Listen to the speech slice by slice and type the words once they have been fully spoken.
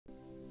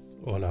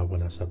Hola,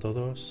 buenas a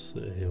todos.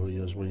 Hoy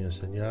os voy a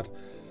enseñar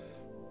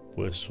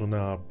pues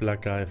una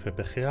placa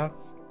FPGA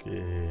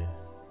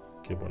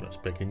que bueno, es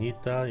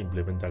pequeñita,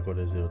 implementa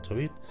cores de 8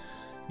 bits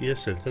y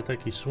es el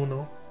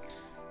Zx1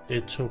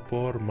 hecho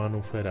por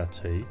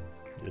Msx1pack.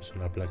 Es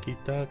una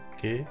plaquita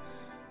que,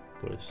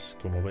 pues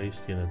como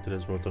veis, tiene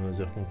 3 botones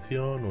de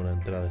función, una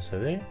entrada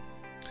SD,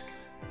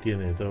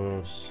 tiene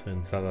 2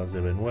 entradas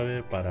de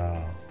B9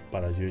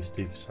 para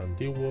joysticks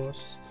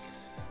antiguos,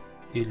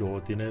 y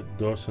luego tiene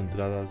 2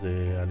 entradas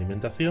de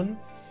alimentación,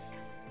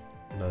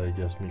 una de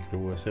ellas micro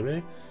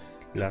USB,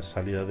 la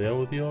salida de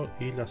audio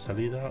y la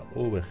salida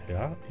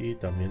VGA, y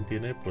también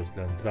tiene pues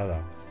la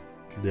entrada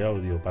de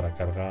audio para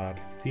cargar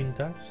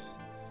cintas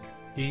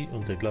y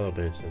un teclado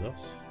PS2.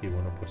 Y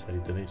bueno, pues ahí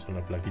tenéis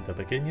una plaquita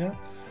pequeña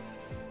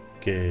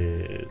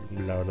que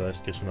la verdad es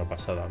que es una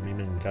pasada. A mí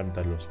me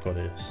encantan los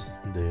cores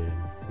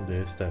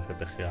de esta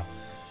FPGA.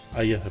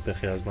 Hay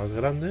FPGAs más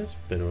grandes,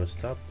 pero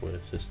esta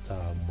pues está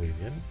muy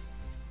bien.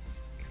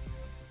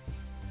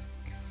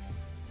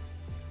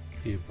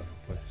 Y bueno,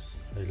 pues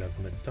ahí la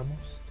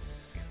conectamos.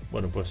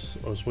 Bueno, pues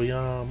os voy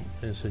a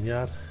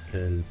enseñar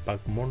el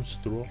Pack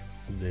Monstruo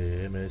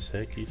de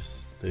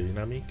Msx de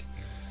Dinamic,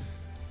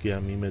 que a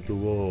mí me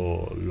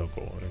tuvo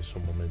loco en su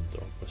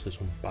momento. Pues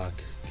es un pack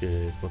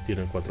que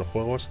contiene 4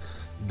 juegos,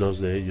 2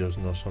 de ellos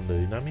no son de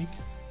Dinamic.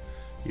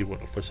 Y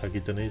bueno, pues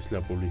aquí tenéis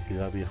la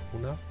publicidad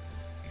viejuna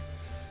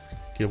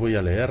que voy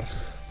a leer.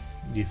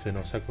 Dice: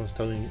 nos ha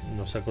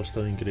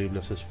costado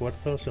increíbles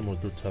esfuerzos,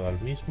 hemos luchado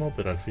al mismo,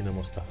 pero al fin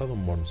hemos cazado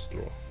un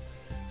monstruo.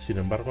 Sin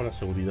embargo, la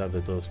seguridad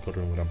de todos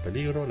corre un gran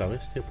peligro, la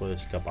bestia puede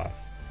escapar.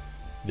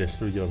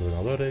 Destruye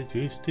ordenadores,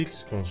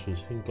 joysticks, con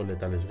sus 5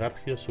 letales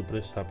garfios, su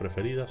presa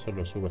preferida son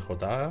los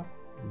VGA,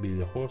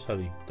 videojuegos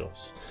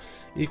adictos.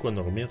 Y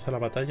cuando comienza la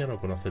batalla no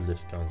conoce el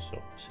descanso.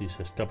 Si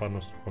se escapa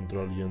nuestro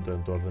control y entra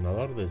en tu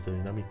ordenador, desde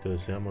Dinamic te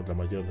deseamos la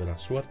mayor de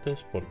las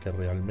suertes, porque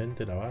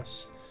realmente la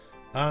vas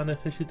a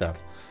necesitar.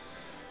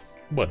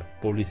 Bueno,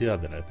 publicidad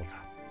de la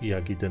época. Y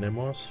aquí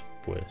tenemos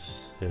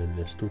pues el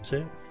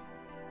estuche,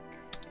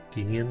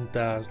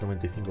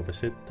 595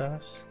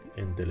 pesetas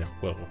en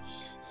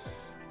telejuegos.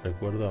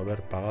 Recuerdo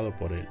haber pagado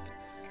por él.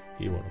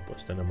 Y bueno,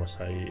 pues tenemos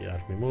ahí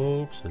Army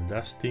Moves, el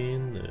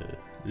Dustin,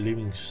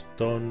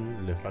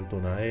 Livingstone, le falta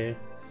una E,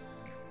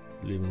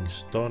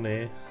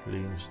 Livingstone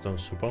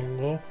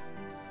supongo,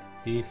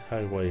 y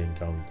Highway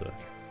Encounter.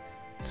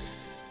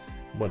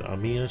 Bueno, a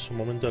mí en su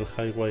momento el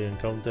Highway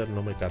Encounter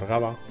no me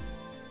cargaba,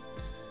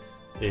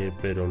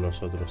 pero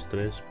los otros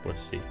 3 pues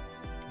sí.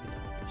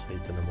 Pues ahí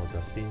tenemos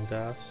las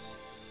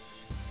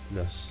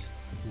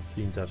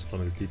cintas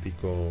con el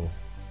típico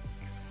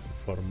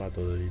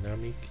formato de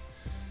Dinamic.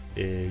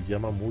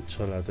 Llama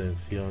mucho la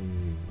atención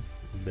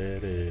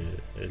ver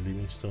el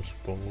Livingstone,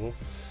 supongo,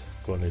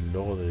 con el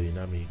logo de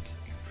Dinamic.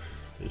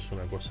 Es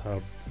una cosa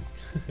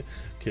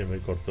que me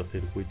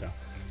cortocircuita,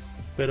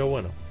 pero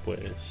bueno,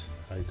 pues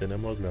ahí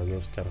tenemos las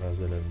 2 cargas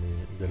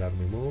del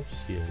Army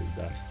Moves y el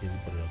Dustin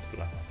por el otro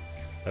lado.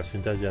 Las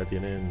cintas ya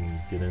tienen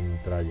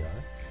tralla,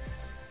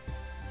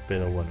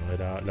 pero bueno,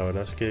 la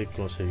verdad es que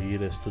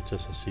conseguir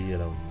estuches así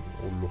era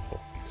un lujo.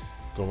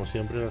 Como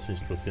siempre, las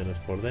instrucciones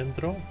por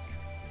dentro,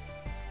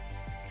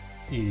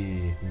 y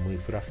muy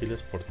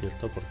frágiles, por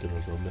cierto, porque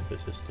los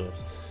dobleces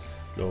estos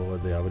luego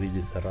de abrir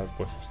y cerrar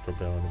pues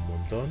estropeaban un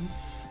montón.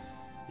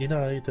 Y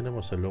nada, ahí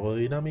tenemos el logo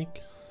de Dinamic,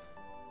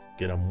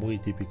 que era muy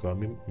típico. A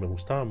mí me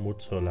gustaban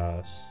mucho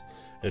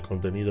el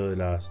contenido de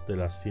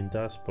las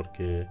cintas,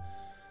 porque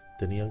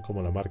tenían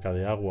como la marca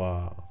de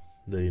agua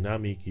de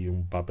Dinamic y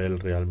un papel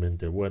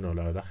realmente bueno.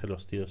 La verdad que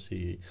los tíos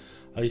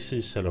ahí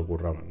sí se lo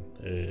curraban.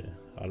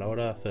 A la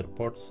hora de hacer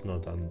ports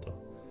no tanto.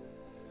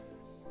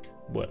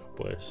 Bueno,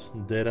 pues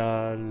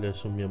Deral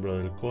es un miembro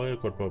del COE,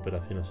 Cuerpo de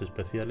Operaciones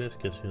Especiales,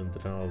 que ha sido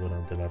entrenado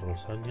durante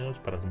largos años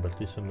para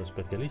convertirse en un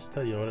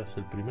especialista, y ahora es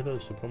el primero de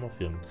su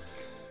promoción.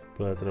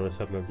 Puede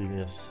atravesar las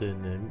líneas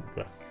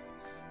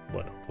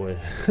bueno,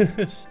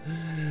 pues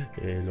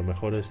lo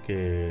mejor es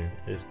que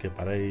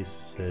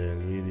paréis el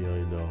vídeo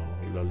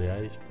y lo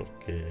leáis,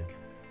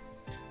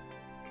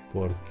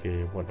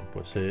 porque bueno,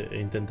 pues he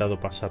intentado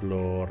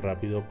pasarlo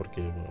rápido,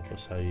 porque bueno,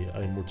 pues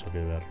hay mucho que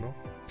ver, ¿no?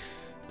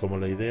 Como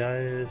la idea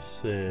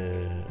es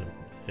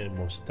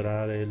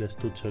mostrar el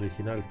estuche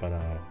original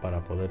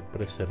para poder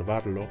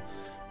preservarlo,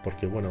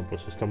 porque bueno,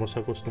 pues estamos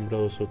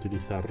acostumbrados a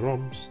utilizar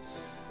ROMs,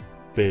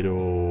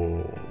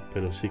 pero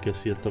sí que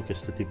es cierto que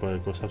este tipo de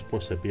cosas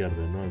pues se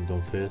pierden, ¿no?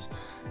 Entonces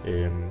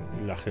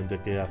la gente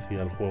que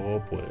hacía el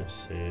juego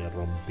pues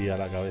rompía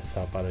la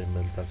cabeza para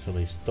inventarse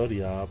una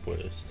historia,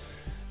 pues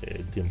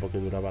el tiempo que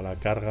duraba la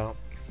carga,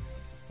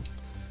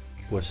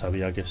 pues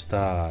había que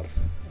estar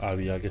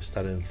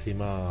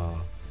encima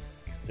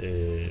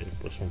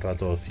pues un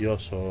rato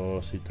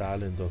ociosos y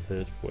tal.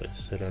 Entonces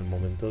pues era el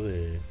momento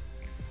de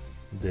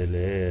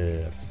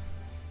leer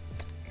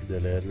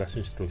las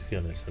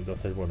instrucciones.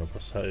 Entonces bueno,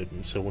 pues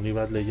según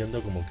ibas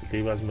leyendo, como que te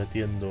ibas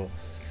metiendo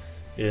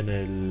en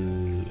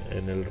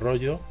el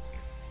rollo,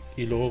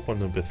 y luego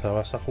cuando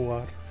empezabas a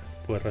jugar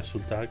pues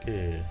resulta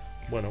que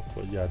bueno,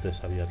 pues ya te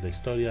sabías la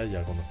historia,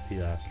 ya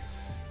conocías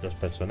los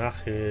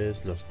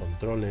personajes, los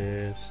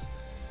controles.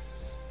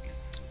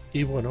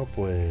 Y bueno,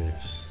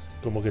 pues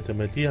como que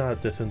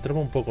te centraba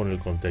un poco en el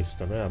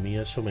contexto, ¿no? A mí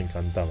eso me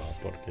encantaba,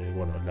 porque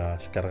bueno,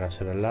 las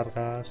cargas eran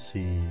largas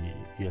y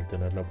el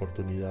tener la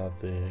oportunidad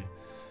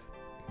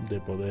de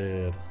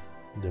poder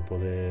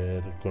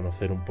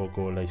conocer un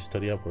poco la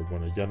historia, pues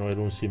bueno, ya no era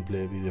un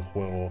simple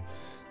videojuego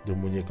de un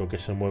muñeco que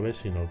se mueve,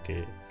 sino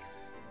que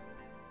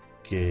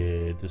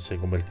se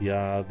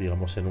convertía,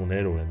 digamos, en un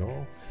héroe, ¿no?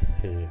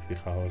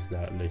 Fijaos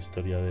la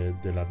historia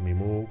del Army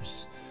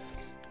Moves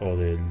o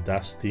del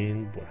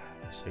Dustin, pues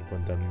se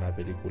cuenta en una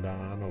película,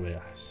 no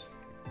veas.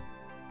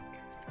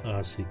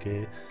 Así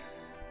que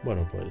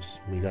bueno,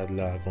 pues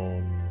miradla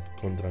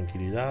con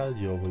tranquilidad,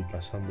 yo voy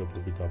pasando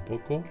poquito a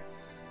poco.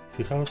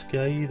 Fijaos que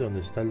ahí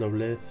donde está el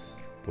doblez,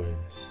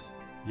 pues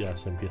ya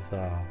se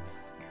empieza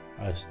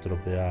a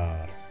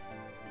estropear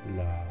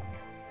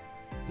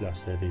la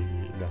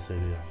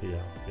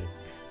serigrafía.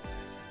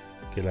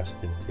 Qué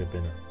lástima, qué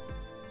pena.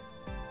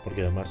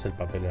 Porque además el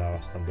papel era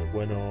bastante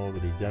bueno,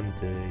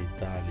 brillante y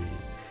tal.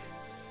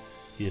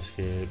 Y es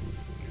que,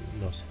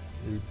 no sé,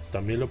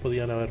 también lo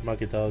podían haber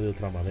maquetado de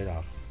otra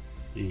manera.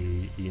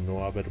 Y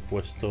no haber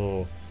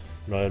puesto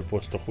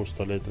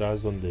justo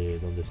letras donde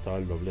estaba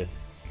el doblez.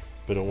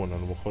 Pero bueno, a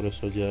lo mejor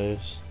eso ya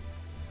es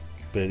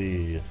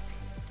pedir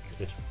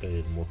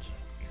mucho.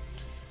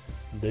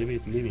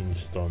 David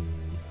Livingstone,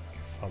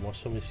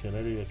 famoso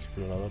misionero y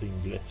explorador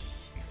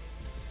inglés.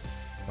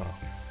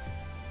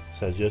 O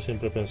sea, yo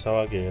siempre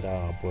pensaba que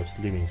era pues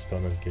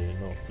Livingstone el que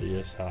no, y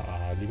es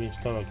a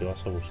Livingstone al que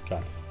vas a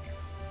buscar.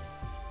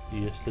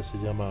 Y este se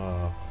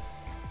llama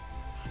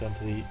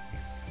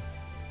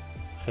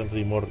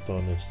Henry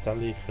Morton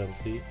Stanley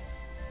Henry.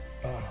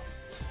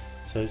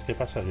 ¿Sabéis qué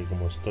pasa? Que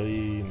como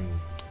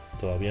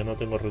todavía no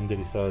tengo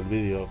renderizado el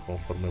vídeo,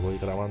 conforme voy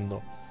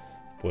grabando,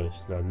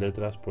 pues las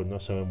letras pues no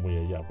se ven muy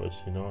allá, pues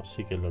si no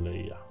sí que lo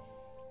leía.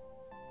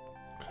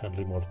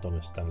 Henry Morton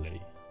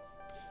Stanley.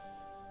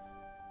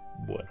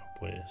 Bueno,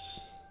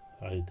 pues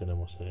ahí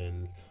tenemos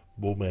el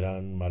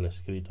boomerang mal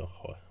escrito,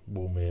 joder,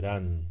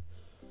 boomerang.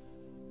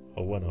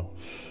 O bueno,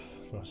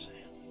 no sé.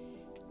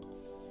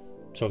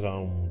 Choca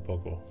un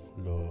poco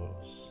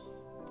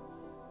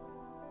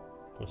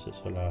pues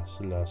eso,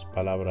 las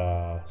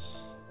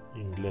palabras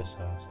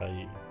inglesas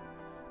ahí.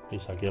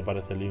 ¿Veis? Aquí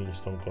aparece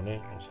Livingstone con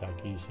E, o sea,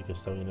 aquí sí que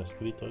está bien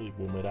escrito, y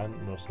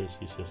boomerang no sé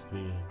si se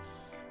escribe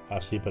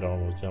así, pero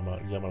vamos, llama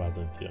la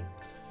atención.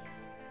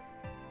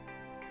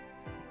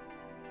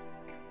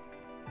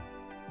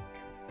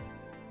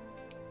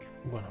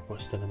 Bueno,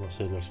 pues tenemos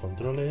ahí los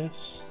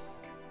controles.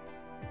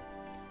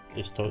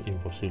 Esto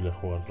imposible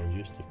jugar con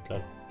joystick,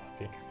 claro. ¿Para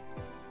qué?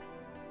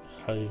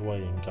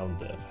 Highway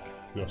Encounter.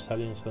 Los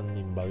aliens han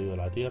invadido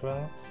la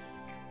Tierra.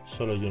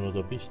 Solo hay una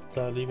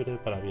autopista libre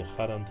para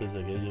viajar antes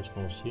de que ellos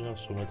consigan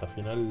su meta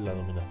final, la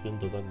dominación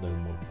total del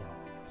mundo.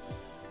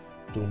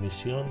 Tu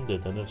misión,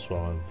 detener su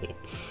avance.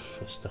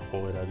 Este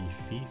juego era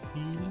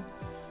difícil,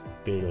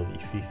 pero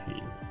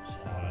difícil. O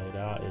sea,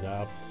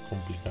 era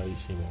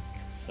complicadísimo.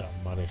 O sea,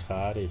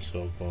 manejar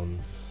eso con...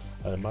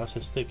 Además,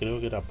 creo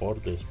que era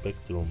port de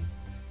Spectrum.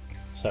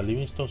 O sea,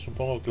 Livingstone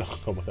supongo, claro,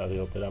 como era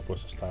de ópera,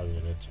 pues estaba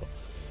bien hecho.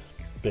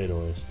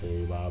 Pero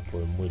iba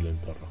pues muy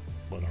lento.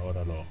 Bueno,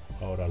 ahora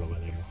lo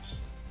veremos.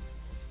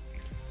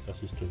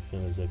 Las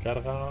instrucciones de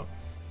carga.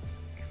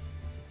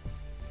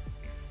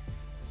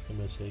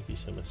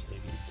 Msx 2.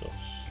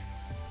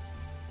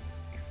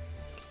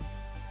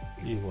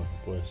 Y bueno,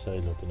 pues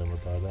ahí lo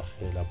tenemos. La verdad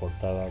que la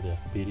portada de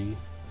Adquirir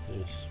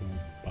es un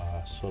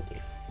pasote.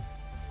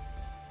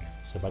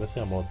 Se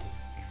parece a Mod,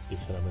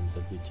 ligeramente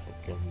dicho,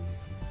 con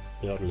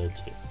peor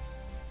leche.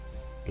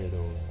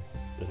 Pero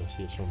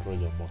sí es un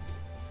rollo Mod.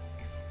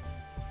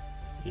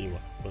 Y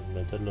bueno, pues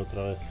meterlo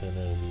otra vez en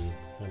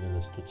el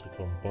estuche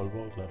con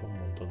polvo, claro, un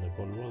montón de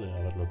polvo de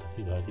haberlo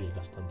tejido ahí en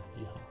la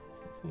estantería.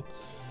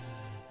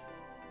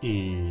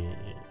 Y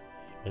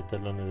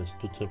meterlo en el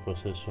estuche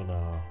pues es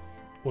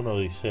una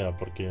odisea,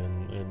 porque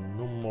en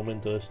un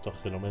momento de estos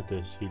que lo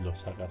metes y lo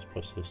sacas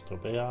pues se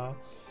estropea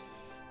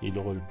y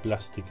luego el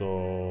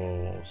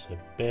plástico se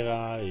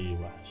pega y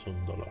bueno, es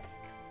un dolor.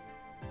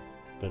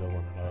 Pero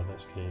bueno, la verdad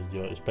es que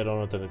yo espero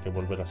no tener que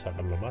volver a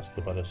sacarlo más,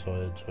 que para eso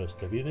he hecho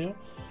este vídeo.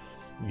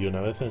 Y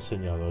una vez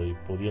enseñado y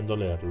pudiendo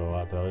leerlo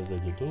a través de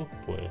YouTube,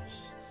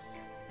 pues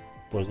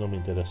no me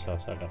interesa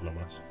sacarlo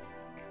más.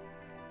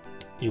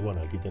 Y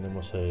bueno, aquí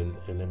tenemos el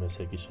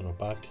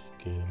Msx1pack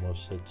que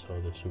hemos hecho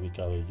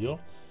desubicado y yo.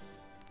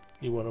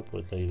 Y bueno,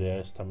 pues la idea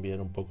es también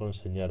un poco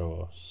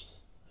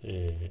enseñaros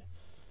el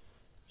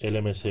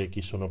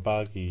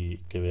Msx1pack y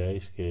que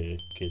veáis que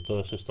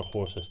todos estos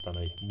juegos están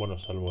ahí. Bueno,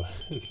 salvo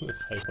el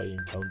Highway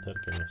Encounter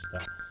que no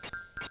está.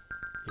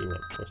 Y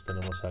bueno, pues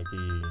tenemos aquí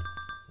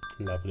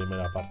la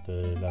primera parte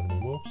del Army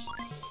Moves.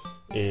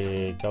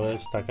 Cabe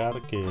destacar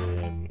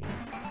que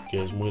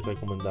es muy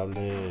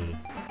recomendable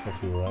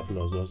configurar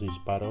los dos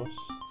disparos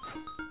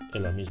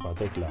en la misma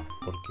tecla,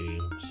 porque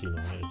si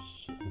no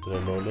es entre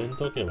lo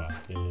lento que va,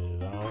 que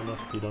da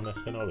unos tirones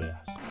que no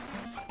veas,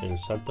 el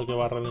salto que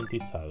va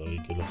ralentizado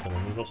y que los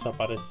enemigos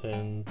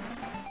aparecen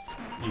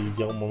y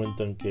llega un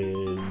momento en que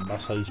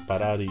vas a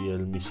disparar y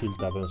el misil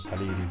tarda en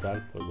salir y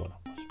tal, pues bueno,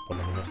 pues por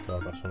lo menos te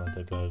ahorras una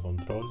tecla de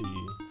control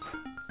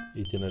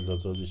y tienes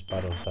los dos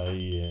disparos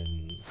ahí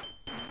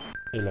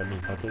en la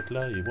misma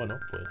tecla y bueno,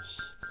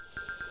 pues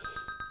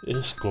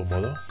es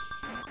cómodo.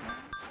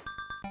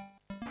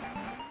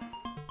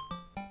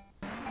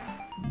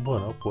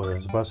 Bueno,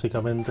 pues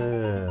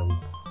básicamente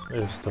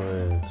esto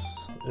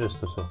es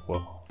el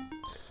juego.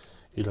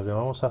 Y lo que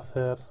vamos a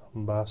hacer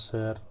va a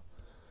ser,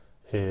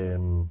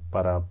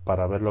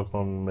 para verlo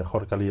con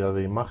mejor calidad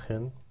de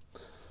imagen,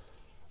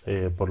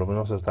 por lo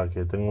menos hasta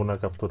que tenga una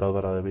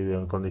capturadora de vídeo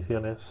en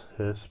condiciones,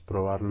 es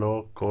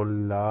probarlo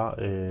con la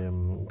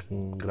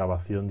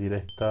grabación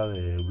directa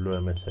de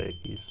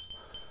BlueMSX.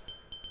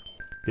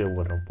 Que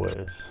bueno,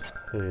 pues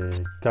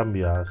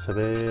cambia, se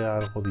ve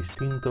algo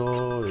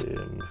distinto,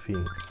 en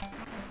fin.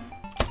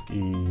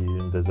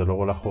 Y desde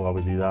luego la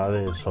jugabilidad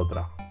es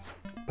otra.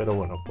 Pero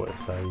bueno, pues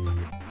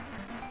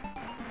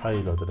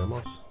ahí lo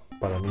tenemos.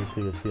 Para mí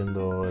sigue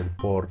siendo el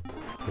port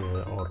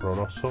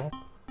horroroso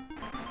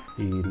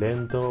y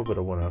lento,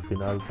 pero bueno, al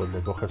final pues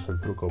le coges el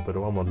truco. Pero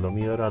vamos, lo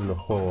mío eran los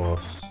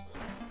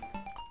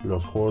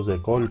juegos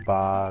de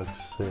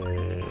callpacks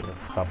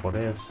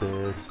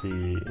japoneses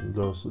y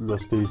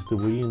los que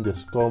distribuí en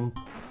Descom,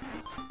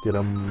 que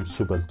eran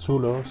súper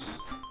chulos.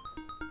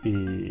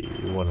 Y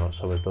bueno,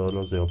 sobre todo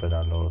los de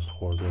ópera, los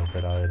juegos de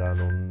ópera eran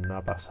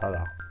una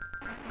pasada.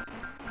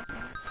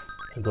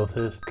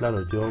 Entonces,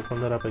 claro, yo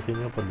cuando era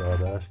pequeño, pues la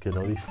verdad es que no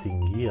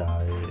distinguía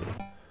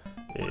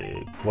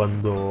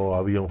cuando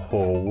había un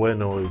juego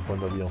bueno y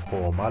cuando había un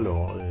juego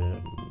malo.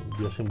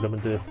 Yo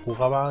simplemente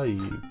jugaba y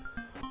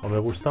o me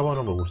gustaba o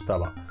no me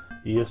gustaba.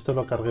 Y esto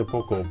lo cargué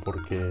poco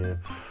porque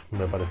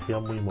me parecía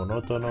muy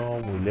monótono,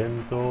 muy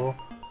lento.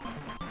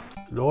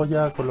 Luego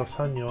ya con los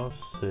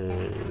años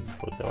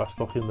pues te vas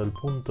cogiendo el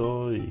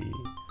punto y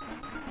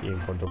en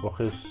cuanto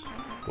coges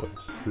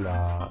pues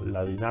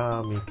la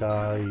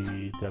dinámica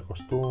y te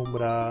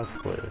acostumbras,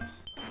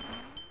 pues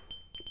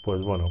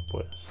bueno,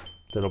 pues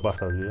te lo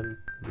pasas bien.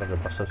 Lo que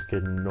pasa es que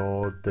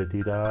no te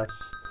tiras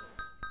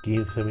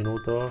 15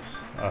 minutos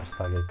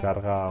hasta que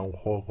carga un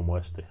juego como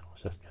este. O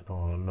sea, es que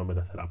no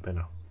merece la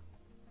pena.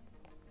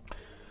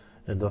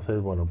 Entonces,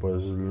 bueno,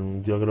 pues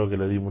yo creo que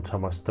le di mucha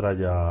más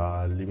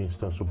tralla al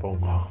Livingston,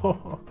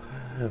 supongo.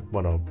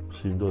 Bueno,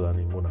 sin duda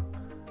ninguna.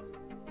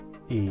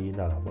 Y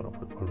nada, bueno,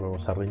 pues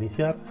volvemos a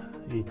reiniciar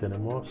y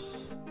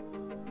tenemos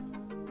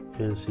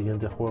el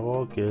siguiente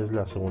juego, que es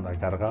la segunda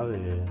carga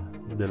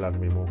del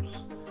Army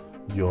Moves.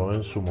 Yo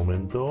en su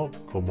momento,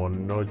 como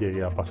no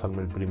llegué a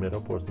pasarme el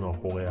primero, pues no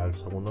jugué al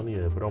segundo ni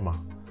de broma.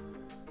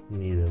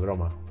 Ni de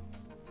broma.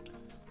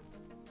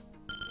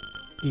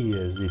 Y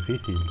es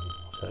difícil.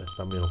 O sea, es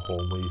también un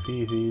juego muy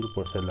difícil,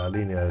 pues en la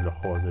línea de los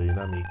juegos de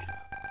Dynamic.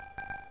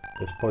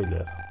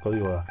 Spoiler,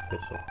 código de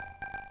acceso.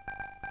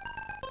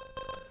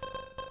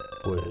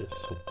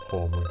 Pues un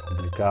juego muy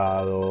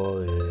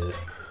complicado.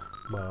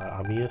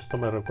 A mí esto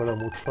me recuerda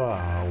mucho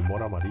a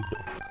Humor Amarillo.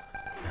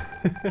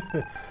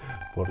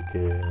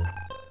 Porque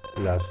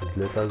las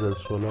isletas del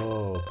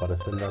suelo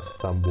parecen las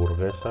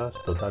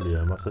hamburguesas total, y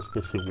además es que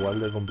es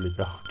igual de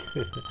complicado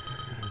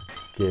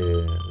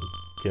que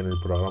en el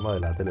programa de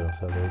la tele. O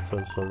sea, de hecho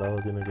el soldado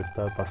tiene que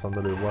estar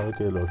pasándolo igual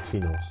que los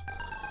chinos.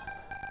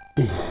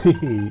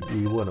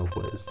 Y bueno,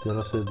 pues yo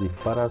no sé,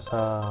 disparas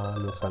a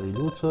los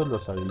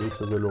aguiluchos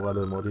en lugar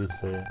de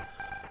morirse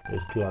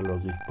esquivan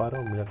los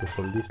disparos. Mira que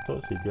son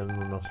listos y tienen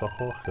unos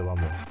ojos que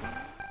vamos,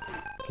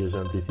 que se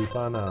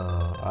anticipan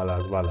a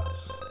las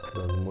balas,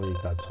 los muy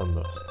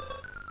cachondos.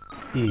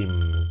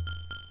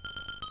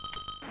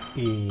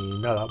 Y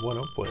nada,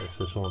 bueno, pues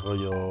es un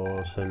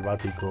rollo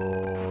selvático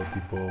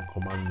tipo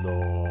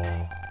comando,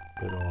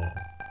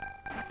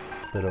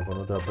 pero con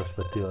otra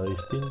perspectiva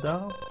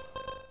distinta.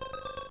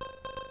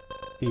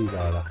 Y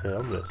la verdad que,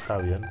 hombre, está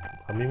bien.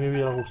 A mí me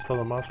hubiera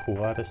gustado más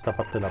jugar esta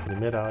parte la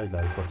primera y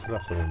la del coche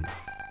la segunda,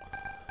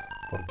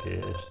 porque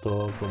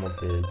esto como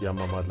que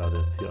llama más la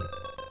atención.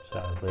 O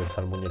sea, ves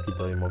al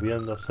muñequito ahí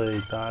moviéndose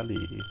y tal,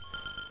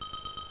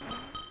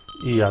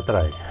 y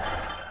atrae.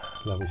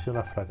 La misión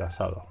ha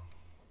fracasado.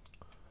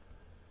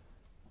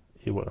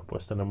 Y bueno,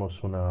 pues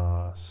tenemos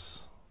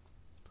unas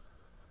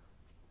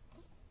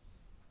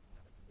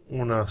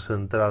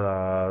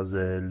entradas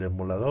del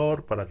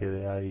emulador para que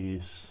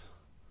veáis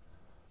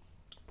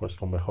pues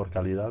con mejor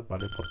calidad,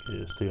 ¿vale?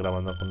 Porque estoy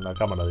grabando con la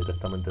cámara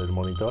directamente del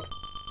monitor.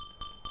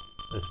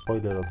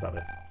 Spoiler otra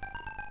vez.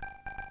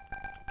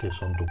 Que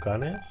son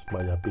tucanes,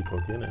 vaya pico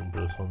tienen,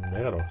 pero son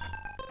negros.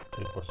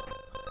 Qué cosa.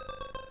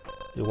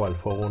 Igual,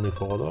 fuego 1 y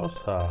fuego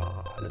 2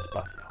 al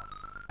espacio.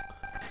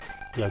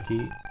 Y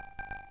aquí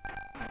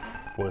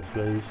pues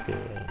veis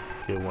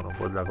que bueno,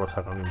 pues la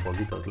cosa cambia un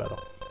poquito, claro.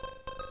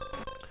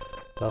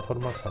 De todas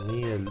formas, a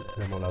mí el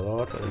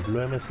emulador, el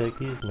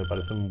BlueMSX me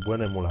parece un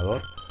buen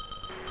emulador,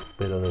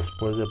 pero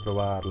después de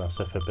probar las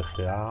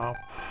FPGA,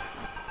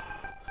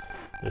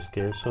 es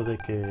que eso de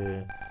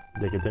que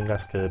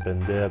tengas que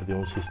depender de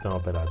un sistema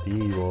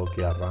operativo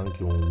que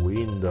arranque un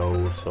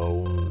Windows o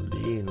un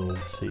Linux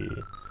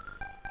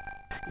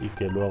y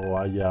que luego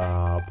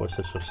haya, pues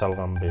eso,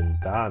 salgan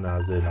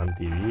ventanas del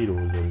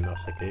antivirus, del no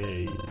sé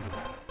qué,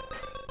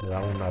 y me da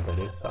una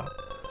pereza.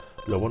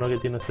 Lo bueno que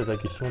tiene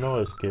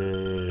Zx1 es que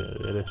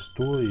eres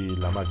tú y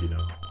la máquina.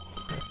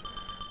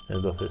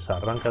 Entonces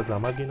arrancas la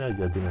máquina y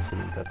ya tienes el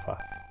interfaz,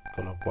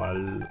 con lo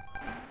cual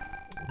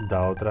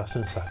da otra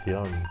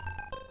sensación,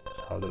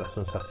 o sea, otra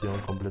sensación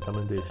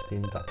completamente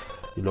distinta.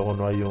 Y luego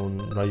no hay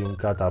un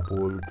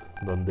catapult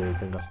donde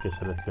tengas que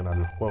seleccionar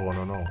el juego,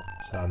 no,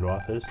 o sea, lo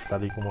haces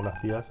tal y como lo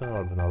hacías en el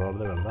ordenador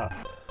de verdad,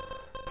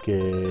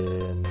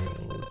 que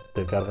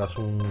te cargas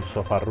un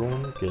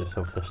sofarrun, que es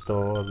el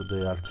gestor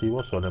de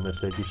archivos, o el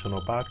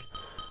Msx1pack,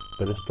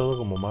 pero es todo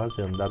como más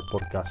de andar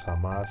por casa,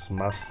 más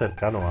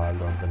cercano al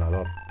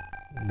ordenador.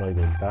 No hay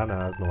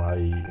ventanas, no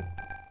hay,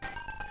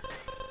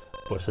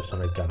 pues eso,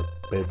 no hay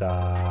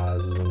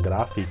carpetas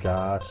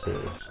gráficas,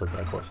 es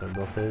otra cosa.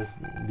 Entonces,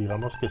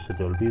 digamos que se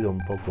te olvida un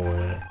poco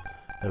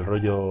el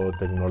rollo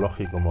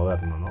tecnológico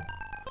moderno, ¿no?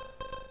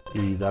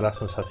 Y da la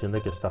sensación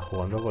de que estás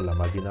jugando con la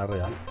máquina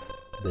real.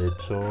 De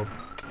hecho,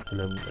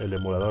 el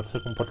emulador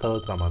se comporta de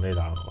otra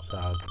manera. O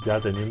sea,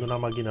 ya teniendo una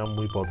máquina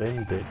muy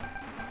potente,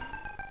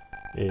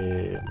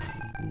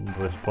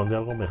 responde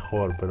algo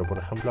mejor, pero por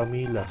ejemplo a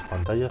mí las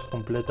pantallas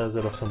completas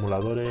de los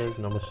emuladores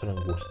no me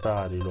suelen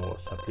gustar y luego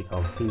se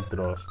aplican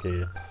filtros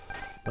que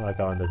no me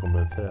acaban de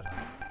convencer.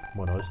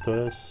 Bueno,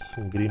 esto es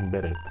Green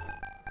Beret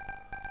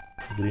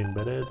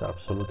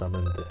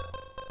absolutamente,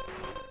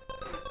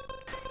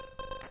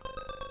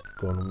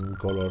 con un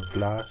color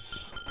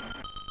clash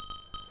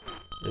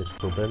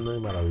estupendo y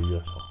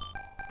maravilloso.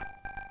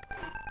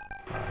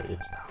 Ahí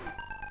está.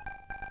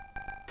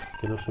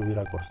 Que nos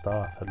hubiera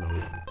costado hacerlo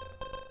bien,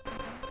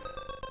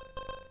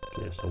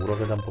 que seguro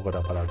que tampoco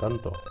era para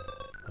tanto,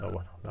 pero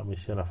bueno, la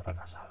misión ha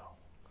fracasado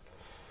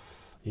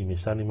y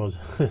mis ánimos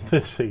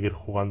de seguir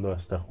jugando a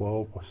este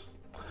juego pues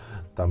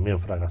también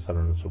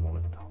fracasaron en su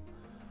momento.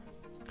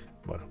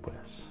 Bueno,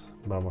 pues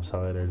vamos a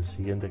ver el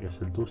siguiente, que es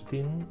el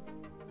Dustin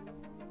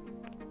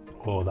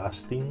o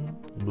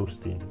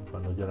Dustin,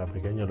 cuando yo era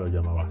pequeño lo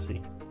llamaba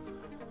así,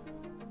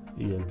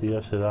 y el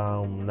tío se da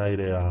un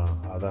aire a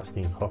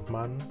Dustin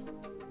Hoffman.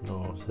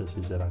 No sé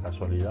si será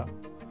casualidad,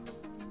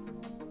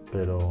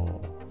 pero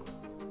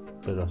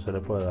se le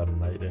puede dar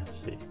un aire,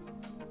 sí.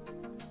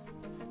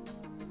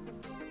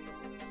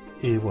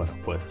 Y bueno,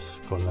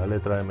 pues con la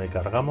letra M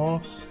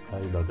cargamos,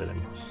 ahí lo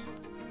tenemos.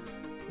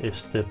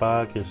 Este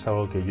pack es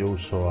algo que yo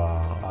uso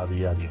a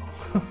diario.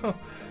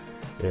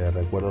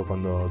 Recuerdo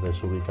cuando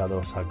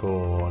Desubicado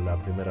sacó la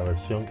primera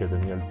versión, que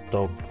tenía el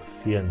top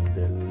 100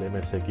 del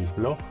MSX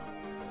Blog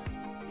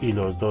y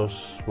los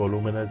 2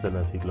 volúmenes de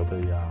la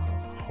enciclopedia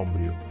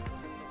Homebrew,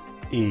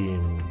 y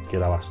que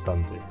era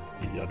bastante.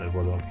 Y yo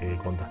recuerdo que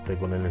contacté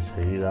con él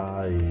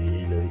enseguida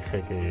y le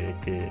dije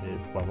que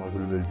vamos,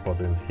 el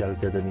potencial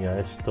que tenía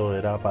esto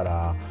era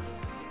para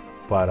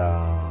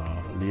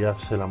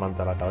liarse la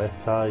manta a la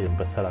cabeza y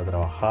empezar a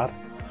trabajar,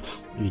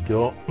 y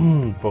yo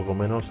poco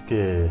menos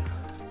que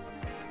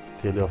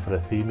le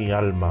ofrecí mi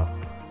alma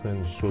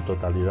en su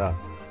totalidad.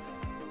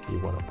 Y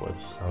bueno,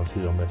 pues han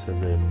sido meses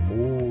de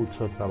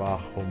mucho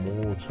trabajo,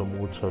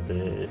 mucho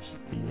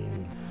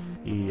testing,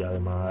 y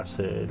además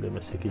el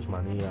MSX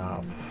Manía,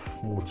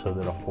 muchos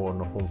de los juegos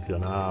no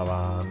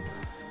funcionaban.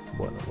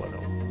 Bueno,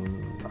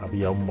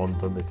 había un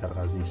montón de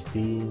cargas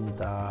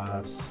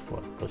distintas.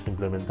 Bueno, pues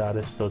implementar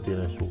esto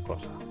tiene su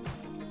cosa.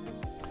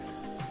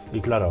 Y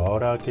claro,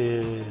 ahora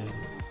que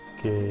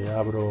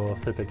abro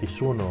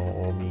ZX1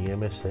 o mi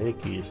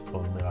MSX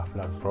con Mega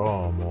Flash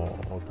ROM,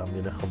 o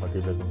también es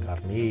compatible con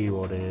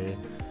Carnivore,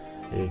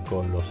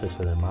 con los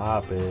SD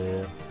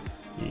Mapper,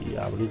 y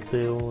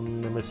abrirte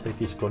un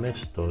MSX con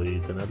esto y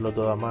tenerlo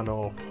todo a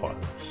mano, joder,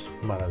 es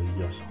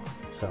maravilloso.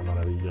 O sea,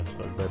 maravilloso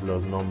el ver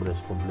los nombres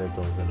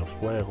completos de los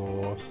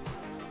juegos.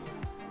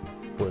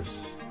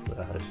 Pues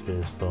es que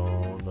esto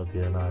no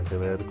tiene nada que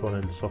ver con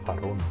el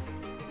sofarrun.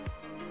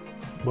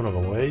 Bueno,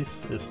 como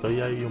veis,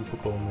 estoy ahí un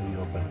poco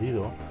medio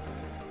perdido.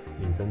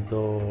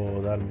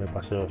 Intento darme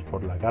paseos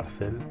por la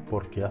cárcel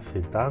porque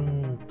hace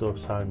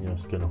tantos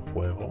años que no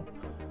juego,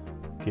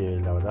 que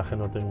la verdad que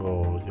no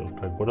tengo. Yo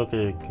recuerdo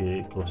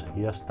que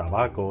conseguías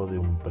tabaco de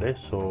un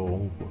preso,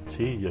 un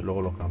cuchillo,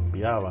 luego lo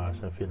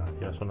cambiabas, en fin,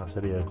 hacías una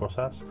serie de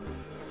cosas,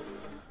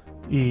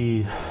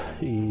 y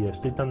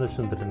estoy tan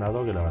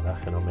desentrenado que la verdad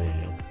que no me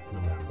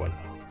acuerdo.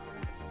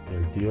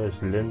 El tío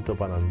es lento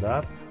para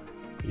andar,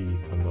 y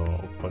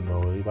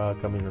cuando iba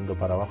caminando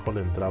para abajo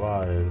le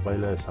entraba el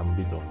baile de San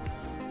Vito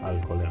al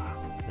colega.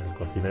 El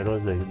cocinero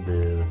es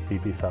de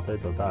zipizape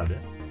total,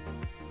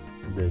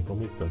 de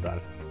cómic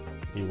total.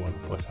 Y bueno,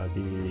 pues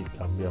aquí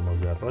cambiamos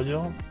de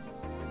rollo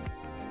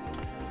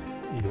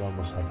y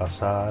vamos a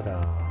pasar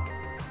a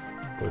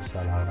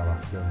la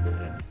grabación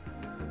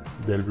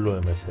del Blue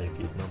MSX,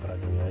 ¿no? Para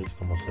que veáis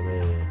cómo se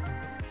ve,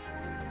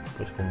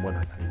 pues con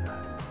buena calidad.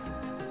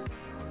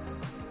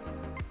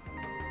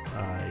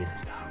 Ahí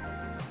está.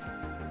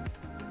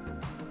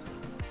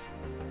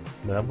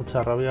 Me da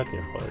mucha rabia que,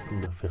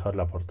 joder, fijaos,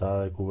 la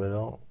portada de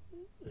Cubedo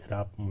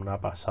era una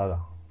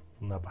pasada.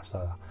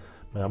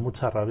 Me da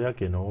mucha rabia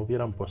que no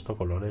hubieran puesto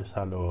colores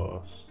a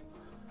los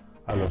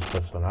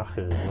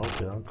personajes, ¿no?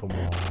 Quedan como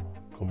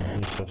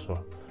muy sosos.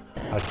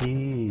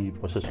 Aquí,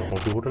 pues eso,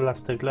 configuro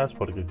las teclas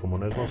porque como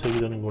no he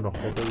conseguido ningún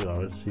objeto, digo a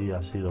ver si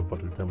ha sido por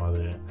el tema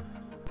de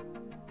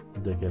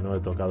que no he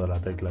tocado la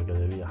tecla que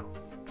debía.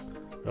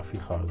 Pero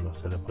fijaos, no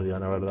sé, le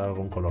podían haber dado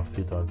algún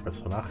colorcito al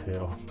personaje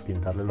o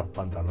pintarle los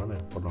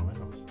pantalones, por lo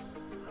menos.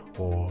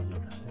 O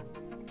yo qué sé.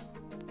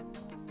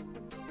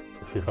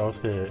 Fijaos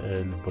que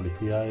el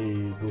policía y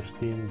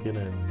Dustin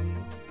tienen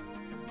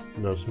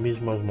los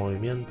mismos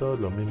movimientos,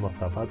 los mismos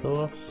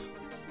zapatos.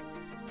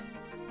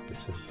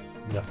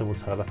 Me hace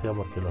mucha gracia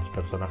porque los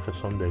personajes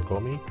son de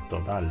cómic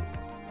total.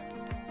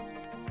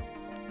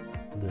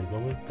 De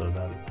cómic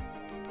total.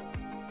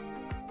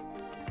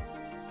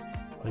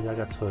 Vaya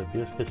cacho de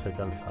pies que se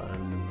calza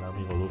el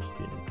amigo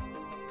Dustin.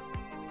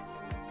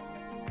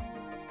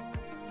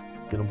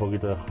 Tiene un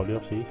poquito de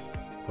escoliosis,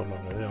 por lo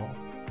que veo.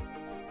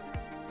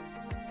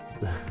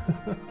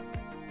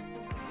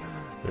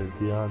 El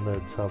tío anda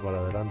echado para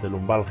adelante.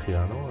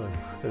 Lumbalgia,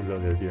 ¿no? Es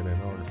lo que tiene,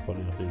 ¿no?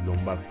 Escoliosis,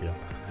 lumbalgia.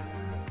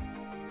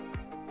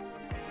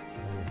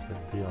 Este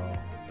tío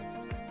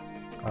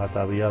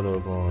ataviado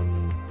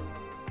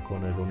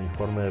con el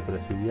uniforme de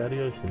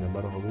presidiario y sin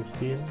embargo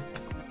Dustin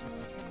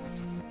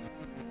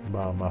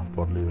va más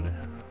por libre.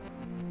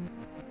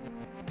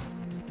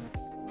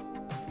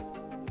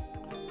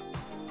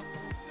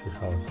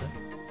 Fijaos,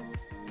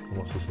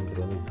 cómo se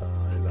sincroniza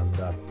el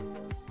andar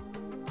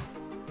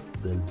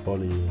del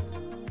poli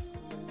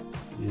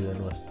y de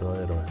nuestro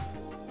héroe.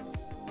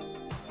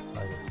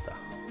 Ahí está.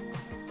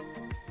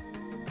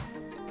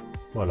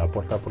 Bueno, la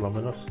puerta por lo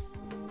menos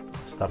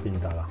está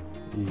pintada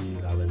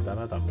y la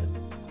ventana también.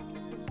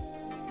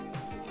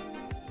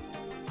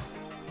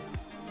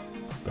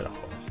 Pero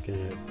joder, es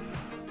que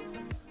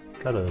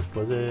claro,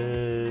 después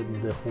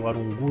de jugar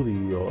un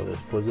Woody o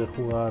después de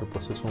jugar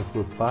pues es un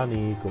Fruit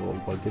Panic o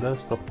cualquiera de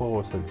estos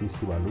juegos, el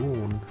TC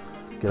Balloon,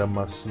 que eran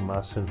más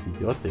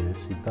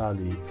sencillotes y tal,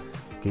 y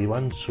que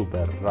iban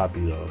súper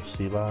rápidos,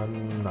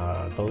 iban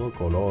a todo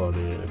color,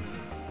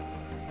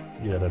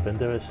 y de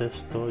repente ves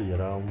esto y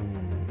era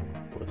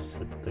pues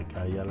se te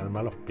caía el alma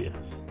a los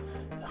pies.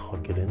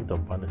 Joder, qué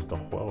lentos van estos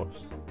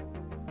juegos.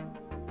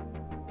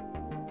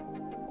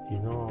 Y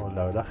no,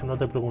 la verdad es que no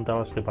te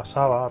preguntabas qué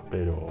pasaba,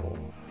 pero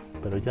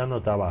ya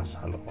notabas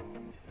algo.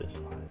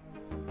 Dices, vale,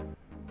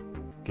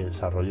 qué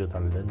desarrollo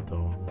tan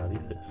lento,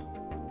 narices.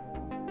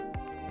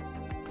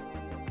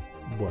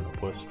 Bueno,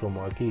 pues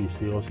como aquí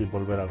sigo sin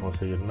volver a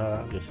conseguir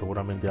nada, que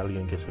seguramente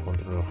alguien que se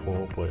controle el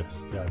juego pues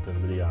ya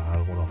tendría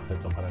algún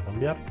objeto para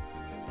cambiar,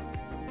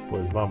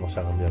 pues vamos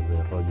a cambiar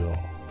de rollo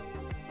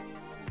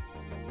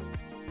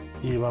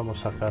y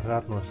vamos a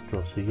cargar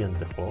nuestro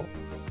siguiente juego.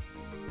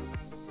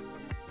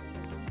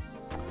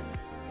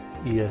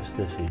 Y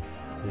este sí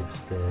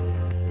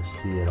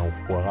era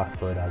un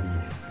juegazo, era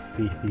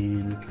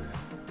difícil.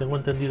 Tengo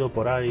entendido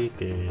por ahí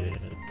que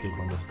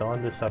cuando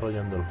estaban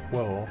desarrollando el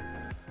juego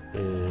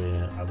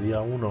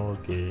había uno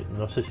que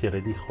no sé si era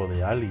el hijo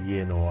de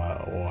alguien o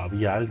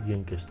había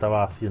alguien que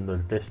estaba haciendo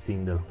el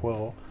testing del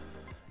juego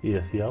y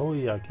decía,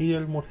 uy, aquí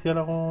el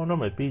murciélago no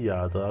me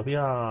pilla,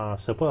 todavía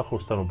se puede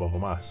ajustar un poco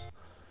más.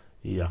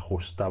 Y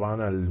ajustaban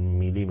al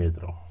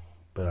milímetro,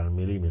 pero al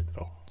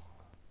milímetro.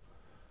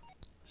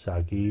 O sea,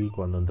 aquí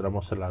cuando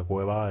entramos en la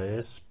cueva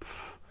es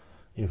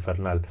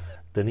infernal.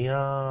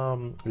 Tenía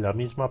la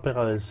misma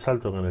pega del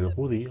salto que en el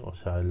Woody, o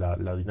sea,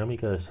 la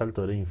dinámica del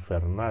salto era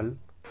infernal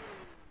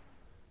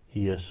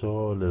y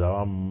eso le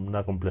daba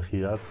una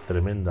complejidad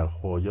tremenda al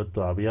juego. Yo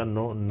todavía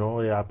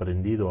no he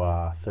aprendido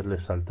a hacerle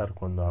saltar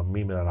cuando a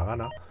mí me da la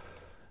gana.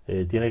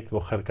 Tiene que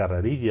coger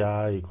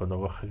carrerilla y cuando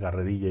coge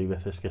carrerilla hay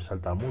veces que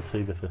salta mucho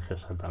y veces que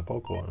salta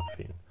poco, en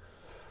fin.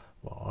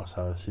 Vamos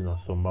a ver si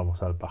nos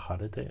zumbamos al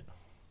pajarete.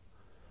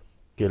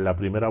 Que en la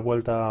primera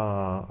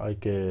vuelta hay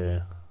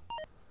que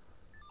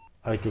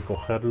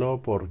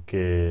cogerlo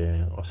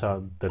porque, o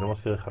sea,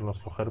 tenemos que dejarnos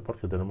coger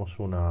porque tenemos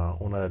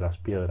una de las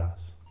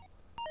piedras.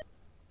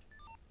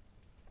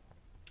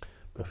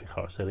 Pero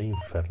fijaos, era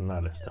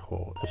infernal este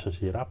juego. Eso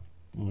sí, era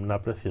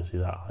una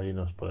preciosidad. Ahí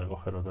nos puede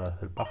coger otra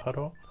vez el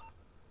pájaro.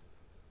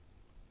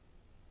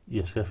 Y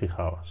es que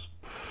fijaos,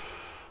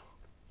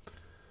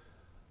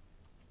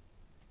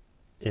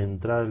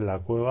 entrar en la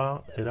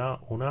cueva era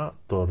una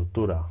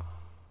tortura.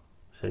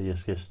 O sea, y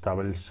es que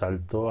estaba el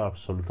salto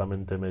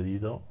absolutamente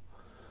medido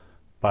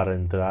para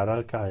entrar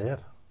al caer.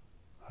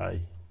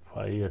 Ahí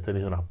he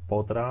tenido una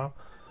potra,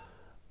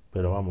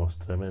 pero vamos,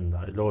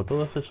 tremenda. Y luego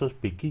todos esos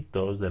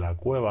piquitos de la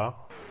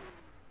cueva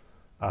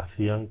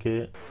hacían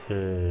que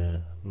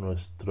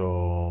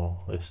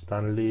nuestro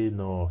Stanley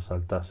no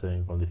saltase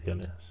en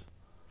condiciones.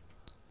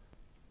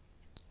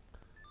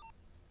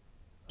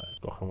 Ahí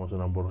cogemos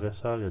una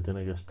hamburguesa que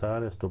tiene que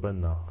estar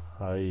estupenda,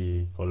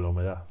 ahí con la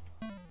humedad.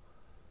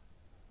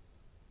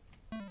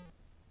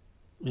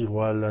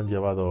 Igual han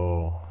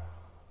llevado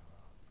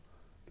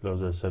los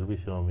del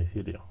servicio a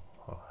domicilio.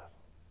 A ver.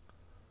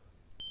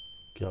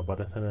 Que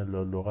aparecen en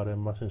los lugares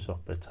más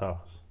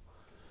insospechados.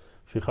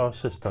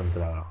 Fijaos esta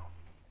entrada.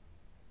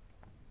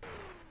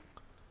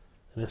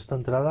 En esta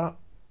entrada,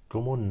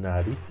 ¿cómo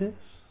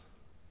narices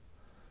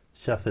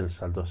se hace el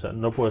salto? O sea,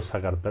 no puedes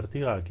sacar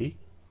pértiga aquí.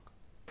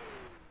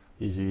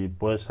 Y si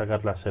puedes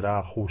sacarla será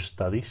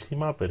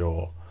ajustadísima,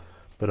 pero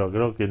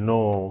creo que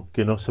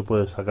no se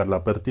puede sacar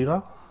la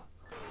pértiga.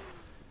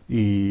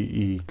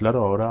 Y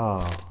claro,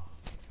 ahora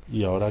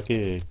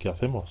qué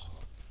hacemos?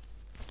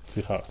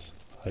 Fijaos,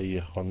 ahí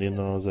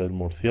escondiéndonos del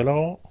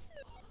murciélago.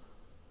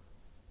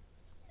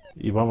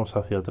 Y vamos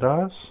hacia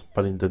atrás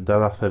para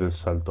intentar hacer el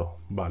salto.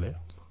 Vale.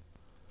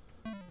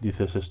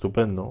 Dices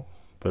estupendo.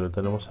 Pero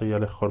tenemos ahí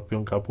al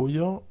escorpión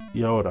capullo.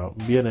 Y ahora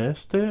viene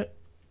este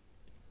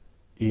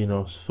y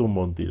nos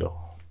zumba un tiro.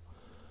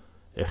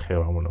 Eje,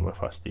 vamos, no me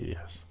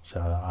fastidias. O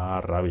sea, da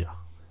rabia.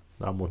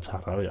 Da mucha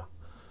rabia.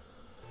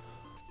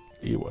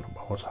 Y bueno,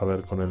 vamos a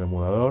ver con el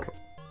emulador.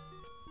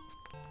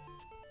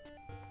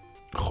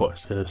 Joder,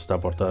 es que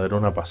esta portada era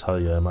una pasada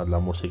y además la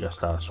música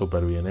está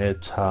súper bien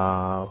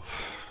hecha.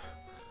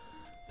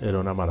 Era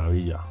una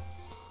maravilla.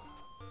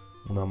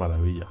 Una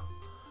maravilla.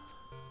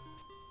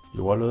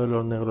 Igual lo de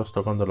los negros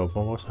tocando lo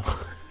pongo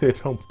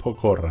era un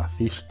poco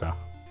racista.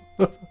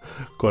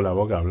 Con la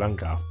boca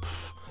blanca.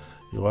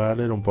 Igual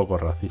era un poco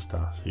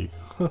racista, sí.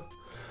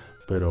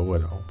 Pero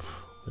bueno,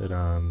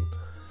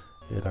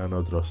 eran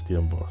otros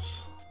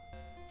tiempos.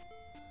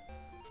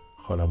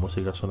 Joder, la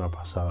música es una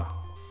pasada.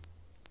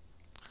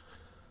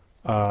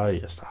 Ahí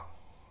está.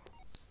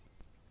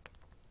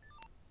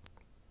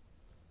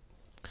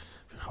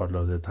 Fijaos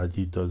los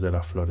detallitos de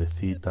las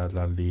florecitas,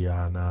 las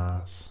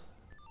lianas.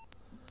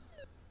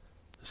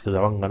 Es que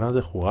daban ganas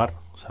de jugar.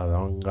 O sea,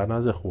 daban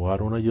ganas de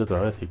jugar una y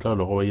otra vez. Y claro,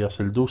 luego veías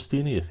el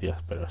Dustin y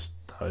decías, pero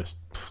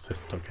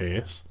 ¿esto qué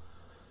es?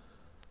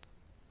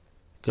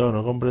 Claro,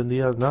 no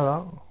comprendías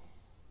nada.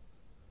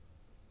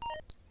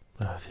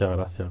 Me hacía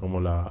gracia como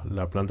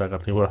la planta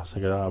carnívora se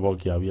quedaba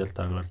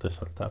boquiabierta al verte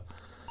saltar.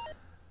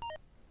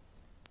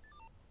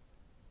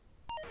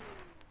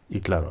 Y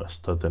claro,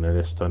 tener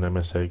esto en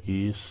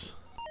MSX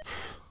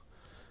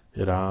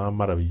era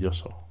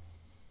maravilloso.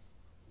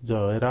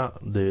 Yo era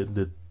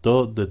de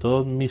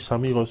todos mis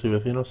amigos y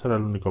vecinos era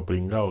el único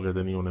pringao que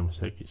tenía un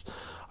MSX.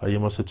 Ahí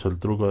hemos hecho el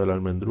truco del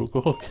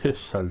almendruco, que es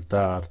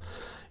saltar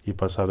y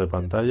pasar de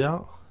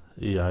pantalla.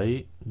 Y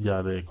ahí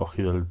ya le he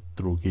cogido el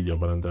truquillo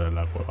para entrar en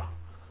la cueva.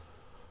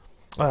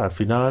 Al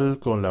final,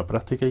 con la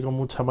práctica y con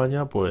mucha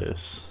maña,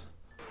 pues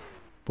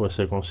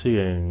se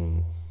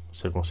consigue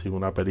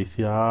una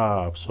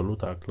pericia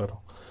absoluta,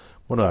 claro.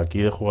 Bueno,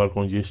 aquí de jugar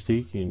con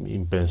joystick,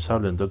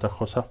 impensable, entre otras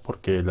cosas,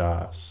 porque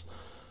las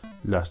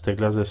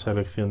teclas de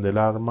selección del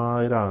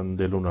arma eran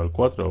del 1 al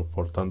 4,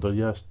 por tanto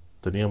ya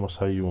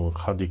teníamos ahí un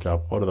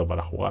handicap gordo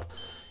para jugar.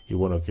 Y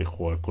bueno, que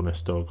jugar con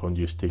esto, con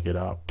joystick,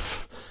 era,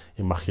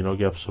 imagino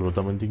que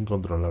absolutamente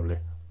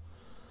incontrolable.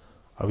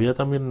 Había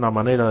también una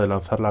manera de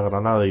lanzar la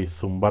granada y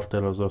zumbarte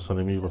a los dos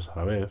enemigos a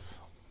la vez,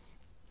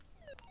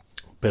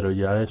 pero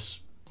ya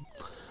es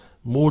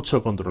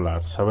mucho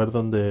controlar, saber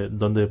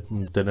dónde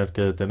tener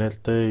que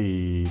detenerte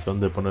y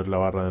dónde poner la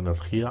barra de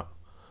energía,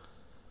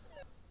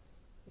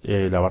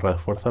 la barra de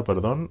fuerza,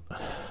 perdón,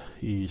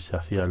 y se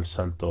hacía el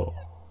salto.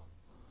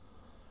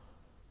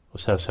 O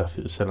sea,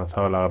 se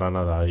lanzaba la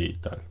granada ahí y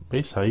tal.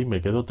 ¿Veis? Ahí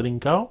me quedo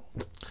trincado.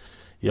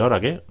 ¿Y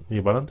ahora qué?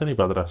 Ni para adelante ni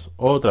para atrás.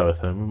 Otra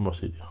vez en el mismo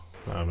sitio.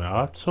 Ahora me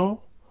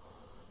agacho.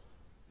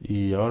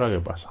 ¿Y ahora qué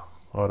pasa?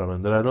 Ahora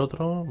vendrá el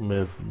otro,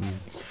 me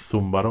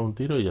zumbará un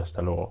tiro y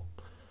hasta luego.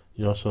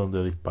 Yo no sé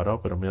dónde he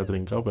disparado, pero me ha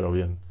trincado, pero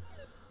bien.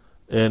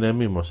 En el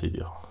mismo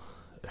sitio.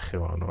 Es que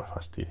bueno, no me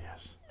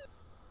fastidies.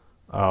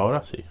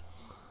 Ahora sí.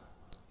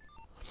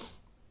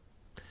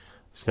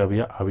 Es que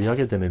había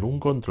que tener un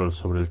control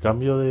sobre el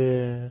cambio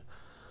de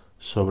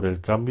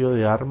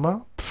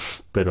arma,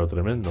 pero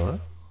tremendo, ¿eh?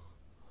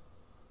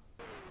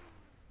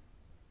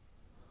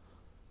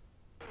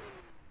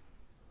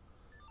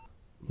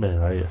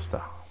 Venga, ahí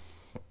está.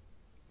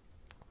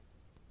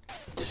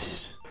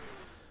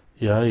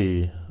 Y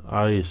ahí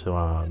se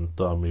van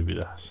todas mis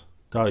vidas.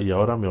 Claro, y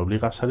ahora me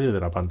obliga a salir de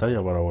la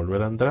pantalla para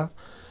volver a entrar.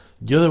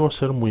 Yo debo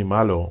ser muy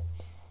malo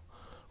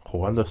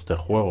jugando este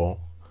juego,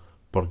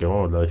 porque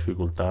vamos, la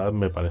dificultad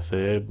me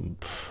parece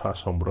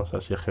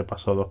asombrosa. Si es que he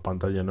pasado dos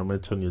pantallas, no me he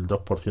hecho ni el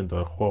 2%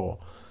 del juego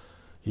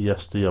y ya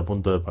estoy a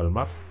punto de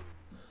palmar.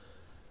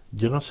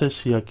 Yo no sé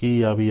si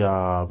aquí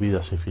había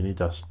vidas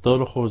infinitas. Todos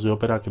los juegos de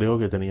Opera creo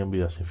que tenían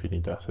vidas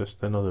infinitas.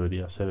 Este no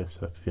debería ser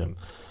excepción.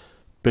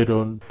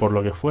 Pero por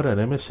lo que fuera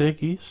en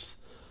MSX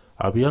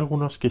había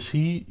algunos que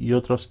sí y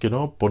otros que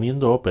no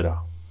poniendo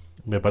Opera.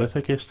 Me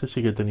parece que este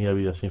sí que tenía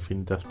vidas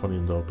infinitas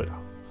poniendo Opera.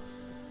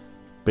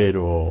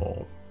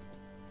 Pero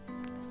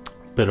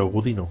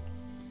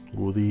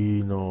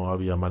Woody no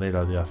había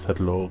manera de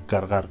hacerlo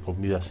cargar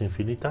con vidas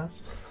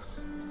infinitas.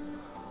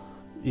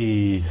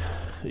 Y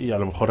a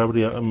lo mejor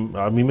habría...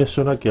 A mí me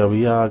suena que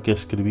había que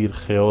escribir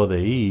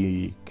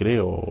GODI,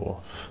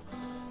 creo.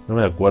 No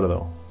me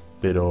acuerdo.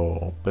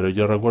 Pero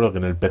yo recuerdo que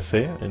en el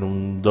PC, en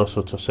un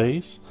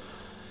 286,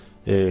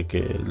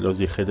 que los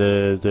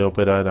digetes de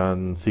Opera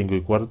eran 5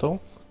 y cuarto,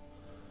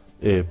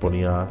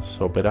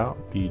 ponías Opera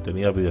y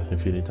tenía vidas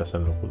infinitas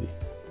en el Woody.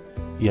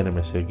 Y en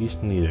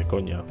MSX ni de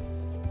coña.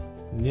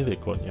 Ni de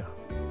coña.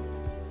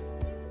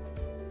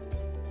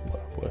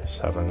 Bueno,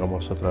 pues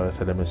arrancamos otra vez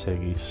el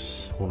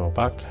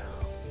Msx1pack.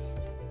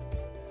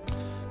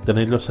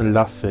 Tenéis los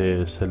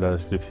enlaces en la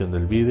descripción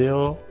del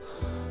vídeo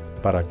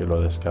para que lo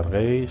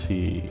descarguéis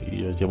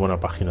y os llevo a una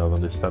página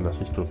donde están las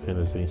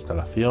instrucciones de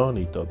instalación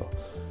y todo.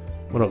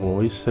 Bueno, como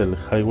veis, el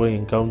Highway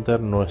Encounter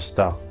no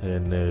está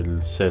en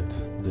el set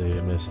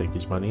de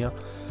MSX Manía,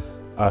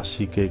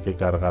 así que hay que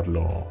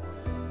cargarlo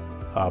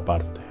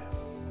aparte.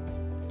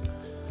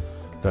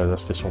 La verdad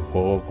es que es un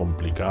juego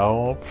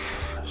complicado,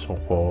 es un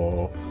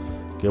juego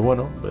que,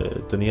 bueno,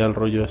 tenía el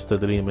rollo este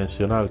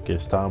tridimensional que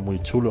estaba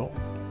muy chulo,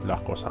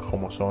 las cosas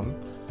como son,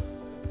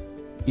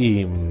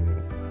 y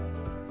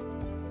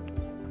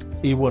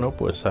bueno,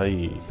 pues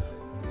ahí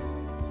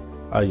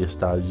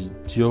está.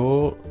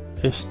 Yo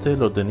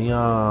lo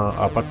tenía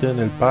aparte en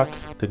el pack,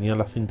 tenía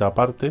la cinta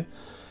aparte,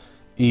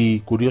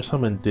 y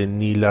curiosamente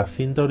ni la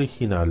cinta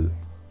original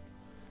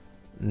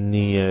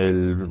ni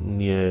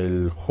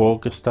el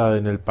juego que está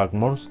en el Pack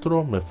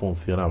Monstruo me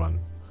funcionaban.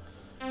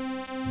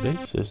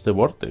 ¿Veis? Es de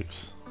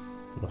Vortex.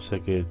 No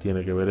sé qué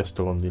tiene que ver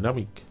esto con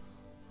Dynamic.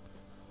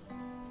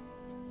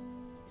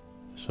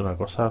 Es una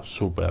cosa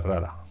súper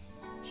rara.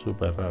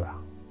 Súper rara.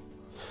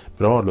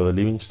 Pero bueno, lo de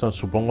Livingston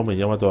supongo me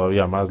llama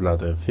todavía más la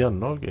atención,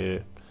 ¿no?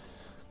 Que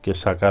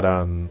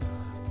sacaran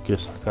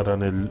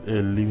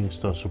el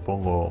Livingston,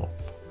 supongo,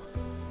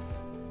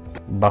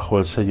 bajo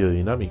el sello de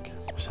Dynamic.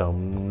 O sea,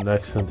 una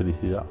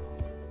excentricidad.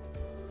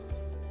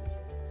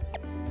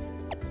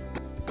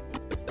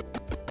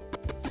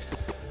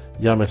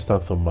 Ya me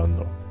están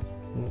zumbando.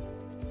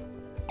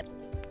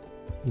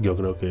 Yo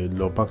creo que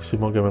lo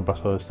máximo que me he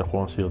pasado de este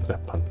juego han sido 3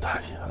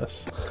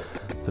 pantallas.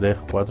 3,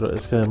 4.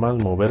 Es que además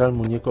mover al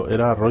muñeco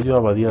era rollo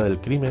Abadía del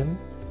Crimen.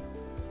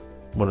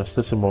 Bueno,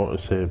 este se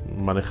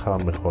maneja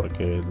mejor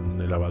que en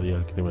el Abadía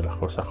del Crimen, las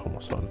cosas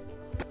como son.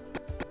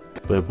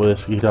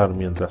 Puedes girar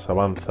mientras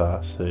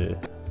avanzas.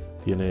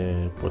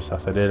 Pues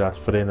aceleras,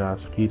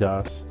 frenas,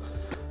 giras.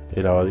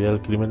 El Abadía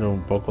del Crimen era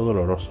un poco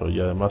doloroso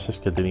y además es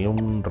que tenía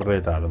un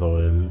retardo,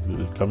 el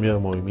cambio de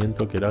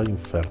movimiento que era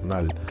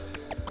infernal.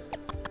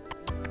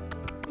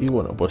 Y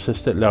bueno,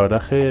 pues la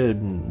verdad que,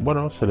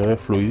 bueno, se le ve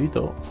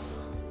fluidito,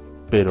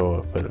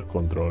 pero el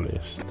control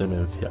es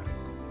demencial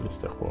de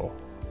este juego.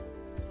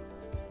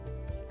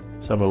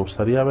 O sea, me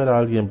gustaría ver a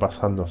alguien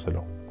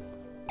pasándoselo,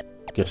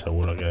 que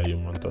seguro que hay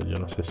un montón. Yo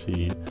no sé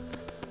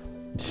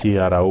si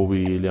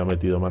Araubi le ha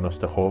metido mano a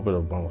este juego,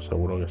 pero vamos,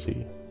 seguro que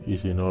sí. Y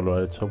si no lo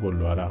ha hecho, pues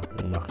lo hará,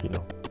 me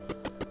imagino.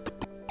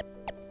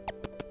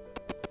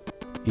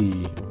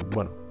 Y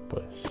bueno,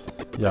 pues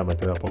ya me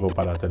queda poco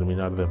para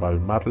terminar de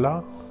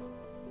palmarla.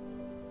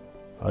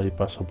 Ahí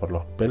paso por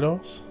los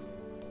pelos.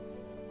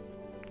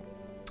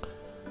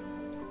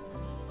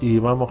 Y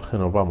vamos que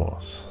nos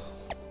vamos.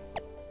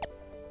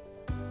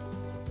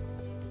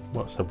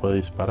 Bueno, se puede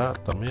disparar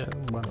también,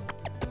 bueno.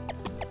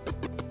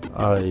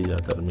 Ahí ya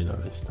termina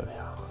la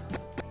historia.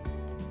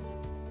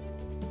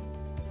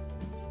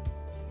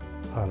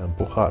 Al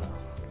empujar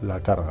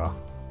la carga.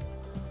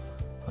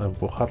 A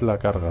empujar la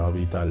carga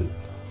vital.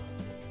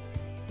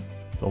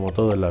 Como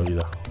todo en la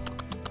vida.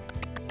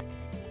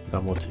 La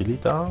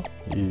mochilita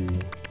y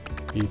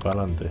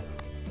para adelante.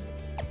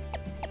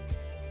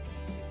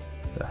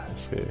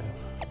 Es que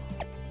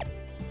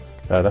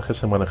la verdad es que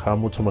se manejaba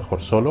mucho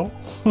mejor solo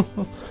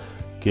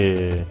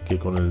que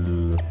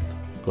con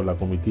la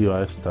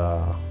comitiva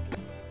esta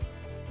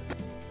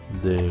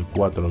de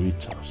 4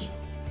 bichos.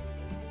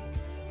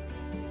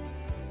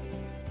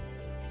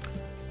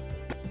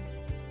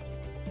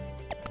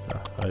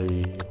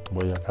 Ahí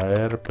voy a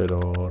caer,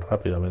 pero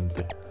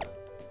rápidamente.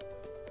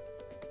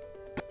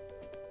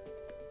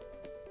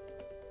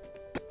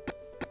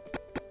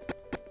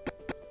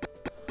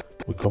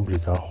 Muy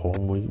complicado, juegos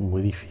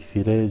muy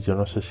difíciles. Yo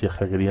no sé si es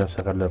que querían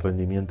sacarle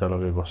rendimiento a lo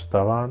que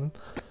costaban,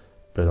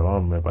 pero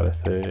vamos,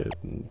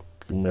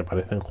 me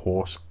parecen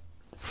juegos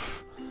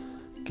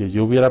que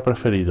yo hubiera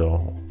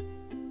preferido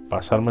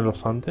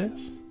pasármelos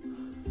antes,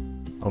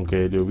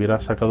 aunque le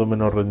hubiera sacado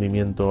menos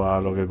rendimiento a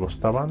lo que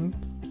costaban,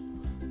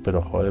 pero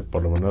joder,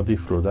 por lo menos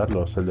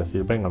disfrutarlos, es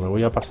decir, venga, me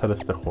voy a pasar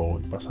este juego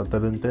y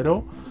pasártelo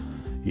entero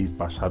y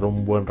pasar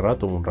un buen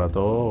rato, un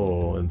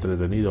rato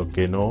entretenido,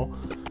 que no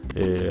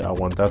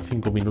aguantar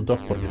 5 minutos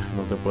porque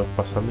no te puedes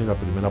pasar ni la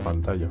primera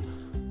pantalla.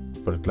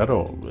 Pero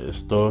claro,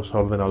 estos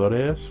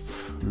ordenadores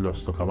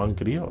los tocaban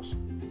críos.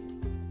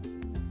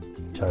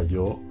 O sea,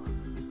 yo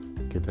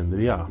que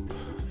tendría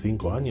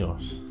 5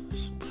 años,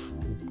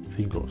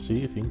 5,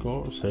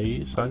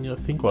 6 años,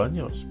 5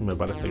 años me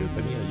parece que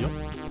tenía yo.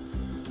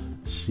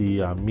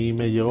 Si a mí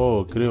me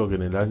llegó, creo que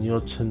en el año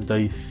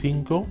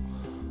 85,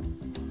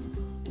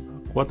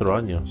 4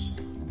 años,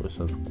 pues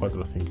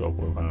 4 o 5,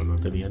 pues bueno, no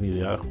tenía ni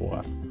idea de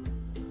jugar.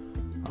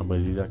 A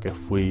medida que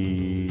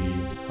fui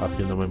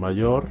haciéndome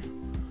mayor,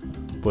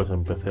 pues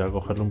empecé a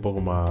cogerle un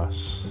poco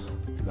más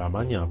la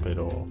maña,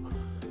 pero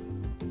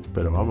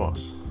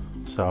vamos,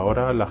 o sea,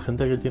 ahora la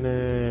gente que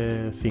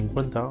tiene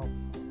 50,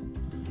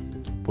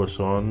 pues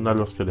son a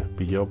los que les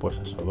pilló, pues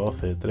eso,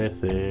 12,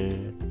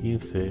 13,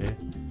 15,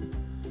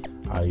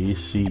 ahí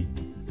sí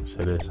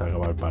se les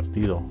acababa el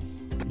partido.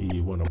 Y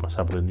bueno, pues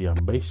aprendían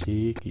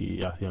Basic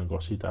y hacían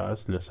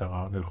cositas, les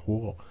sacaban el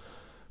jugo.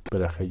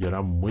 Pero es que yo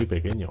era muy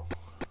pequeño,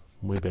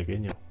 muy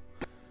pequeño.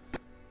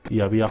 Y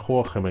había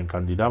juegos que me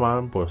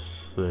encandilaban,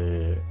 pues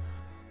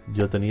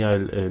yo tenía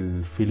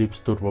el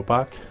Philips Turbo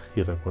Pack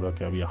y recuerdo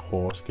que había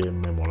juegos que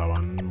me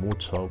molaban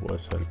mucho,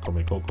 pues el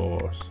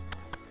Comecocos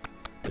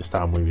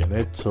estaba muy bien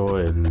hecho,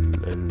 el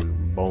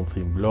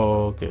Bouncing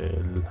Block,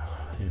 el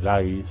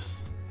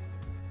Ice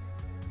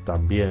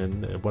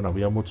también. Bueno,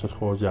 había muchos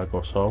juegos de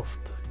Acosoft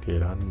que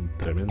eran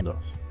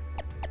tremendos.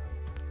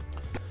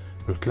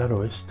 Pero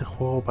claro, este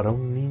juego para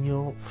un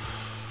niño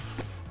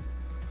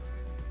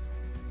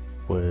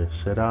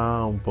pues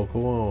era un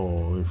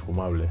poco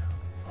infumable.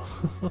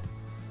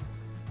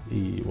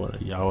 Y bueno,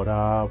 y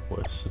ahora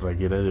pues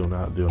requiere de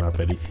una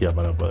pericia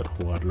para poder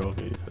jugarlo,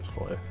 que dices,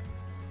 joder.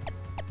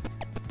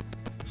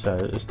 O sea,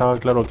 estaba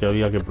claro que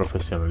había que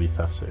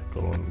profesionalizarse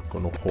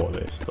con un juego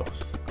de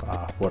estos,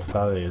 a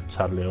fuerza de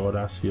echarle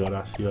horas y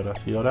horas y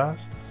horas y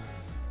horas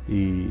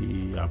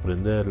y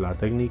aprender la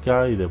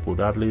técnica y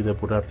depurarla y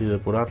depurarla y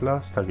depurarla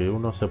hasta que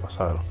uno se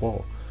pasara el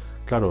juego.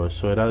 Claro,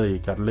 eso era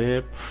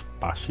dedicarle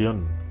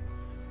pasión,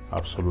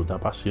 absoluta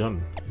pasión,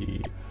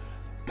 y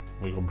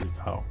muy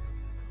complicado.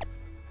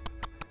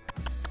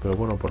 Pero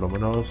bueno, por lo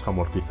menos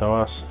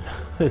amortizabas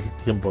el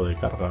tiempo de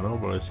carga, ¿no?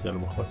 Porque si a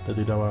lo mejor te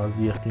tirabas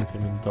 10-15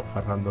 minutos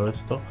cargando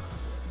esto,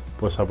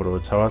 pues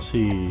aprovechabas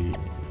y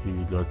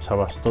lo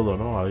echabas todo,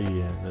 ¿no?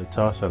 Ahí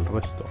echabas el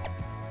resto.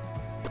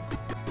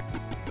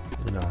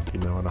 Mira, aquí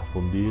me van a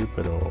fundir,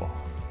 pero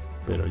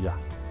ya.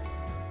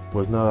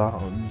 Pues nada,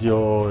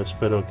 yo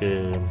espero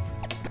que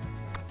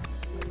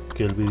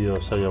el vídeo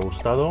os haya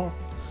gustado.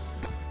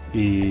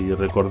 Y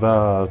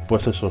recordad,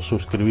 pues eso,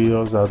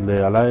 suscribiros,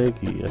 dadle a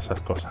like y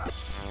esas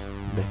cosas.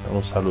 Venga,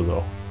 un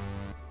saludo.